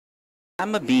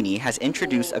Sam Mabini has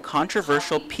introduced a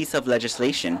controversial piece of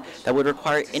legislation that would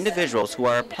require individuals who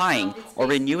are applying or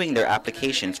renewing their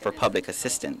applications for public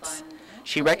assistance.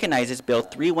 She recognizes Bill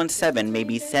 317 may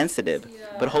be sensitive,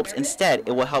 but hopes instead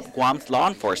it will help Guam's law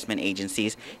enforcement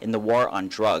agencies in the war on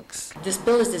drugs. This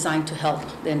bill is designed to help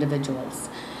the individuals.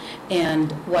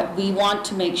 And what we want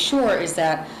to make sure is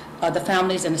that the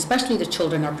families and especially the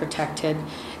children are protected.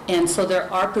 And so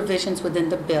there are provisions within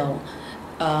the bill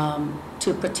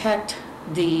to protect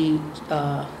the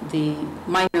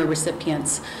minor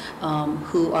recipients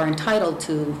who are entitled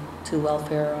to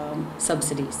welfare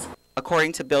subsidies.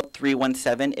 According to Bill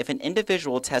 317, if an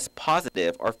individual tests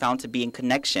positive or found to be in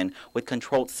connection with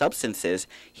controlled substances,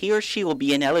 he or she will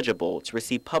be ineligible to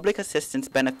receive public assistance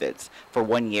benefits for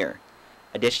 1 year.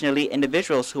 Additionally,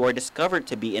 individuals who are discovered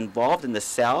to be involved in the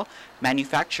sale,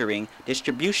 manufacturing,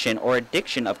 distribution, or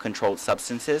addiction of controlled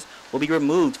substances will be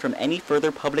removed from any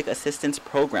further public assistance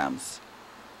programs.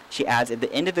 She adds if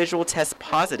the individual tests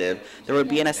positive, there would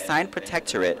be an assigned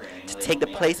protectorate to take the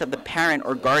place of the parent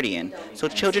or guardian, so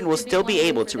children will still be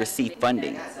able to receive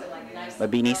funding.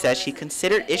 Mabini says she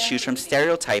considered issues from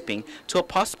stereotyping to a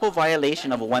possible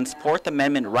violation of one's Fourth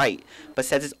Amendment right, but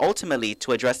says it's ultimately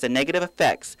to address the negative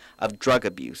effects of drug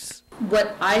abuse.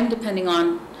 What I'm depending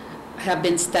on have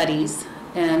been studies,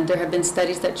 and there have been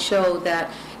studies that show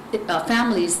that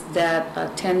families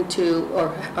that tend to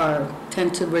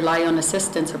rely on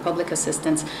assistance or public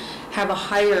assistance have a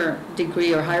higher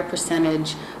degree or higher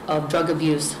percentage of drug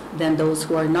abuse than those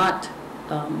who are not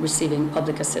receiving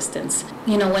public assistance.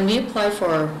 You know, when we apply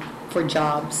for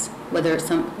jobs, whether it's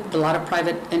a lot of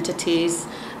private entities,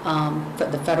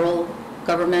 the federal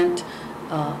government,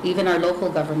 even our local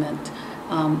government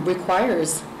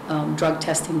requires drug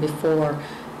testing before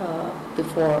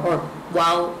or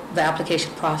while the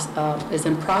application is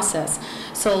in process.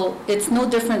 So it's no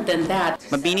different than that.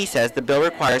 Mabini says the bill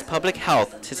requires public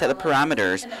health to set the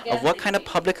parameters of what kind of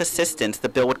public assistance the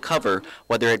bill would cover,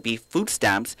 whether it be food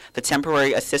stamps, the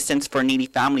Temporary Assistance for Needy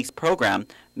Families program,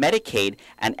 Medicaid,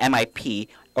 and MIP,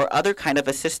 or other kind of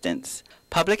assistance.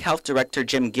 Public Health Director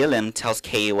Jim Gillum tells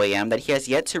KUAM that he has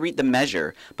yet to read the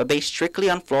measure, but based strictly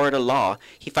on Florida law,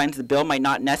 he finds the bill might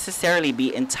not necessarily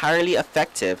be entirely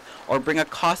effective or bring a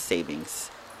cost savings.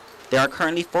 There are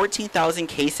currently 14,000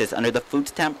 cases under the food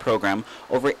stamp program,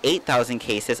 over 8,000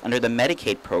 cases under the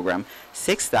Medicaid program,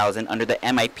 6,000 under the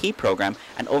MIP program,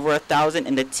 and over 1,000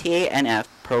 in the TANF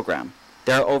program.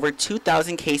 There are over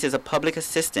 2,000 cases of public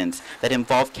assistance that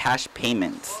involve cash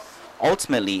payments.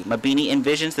 Ultimately, Mabini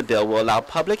envisions the bill will allow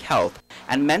public health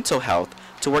and mental health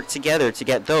to work together to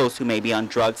get those who may be on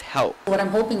drugs help. What I'm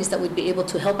hoping is that we'd be able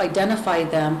to help identify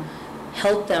them,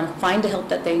 help them find the help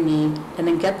that they need, and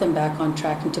then get them back on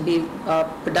track and to be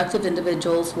productive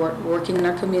individuals working in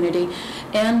our community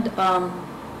and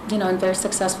and very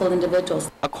successful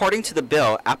individuals. According to the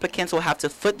bill, applicants will have to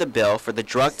foot the bill for the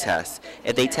drug test.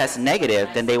 If they test negative,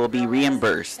 then they will be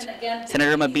reimbursed.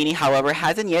 Senator Mabini, however,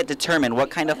 hasn't yet determined what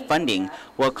kind of funding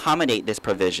will accommodate this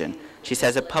provision. She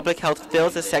says if public health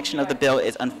feels a section of the bill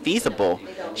is unfeasible,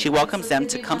 she welcomes them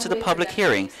to come to the public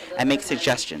hearing and make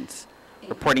suggestions.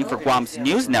 Reporting for Guam's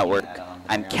News Network,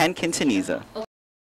 I'm Ken Quintaniza.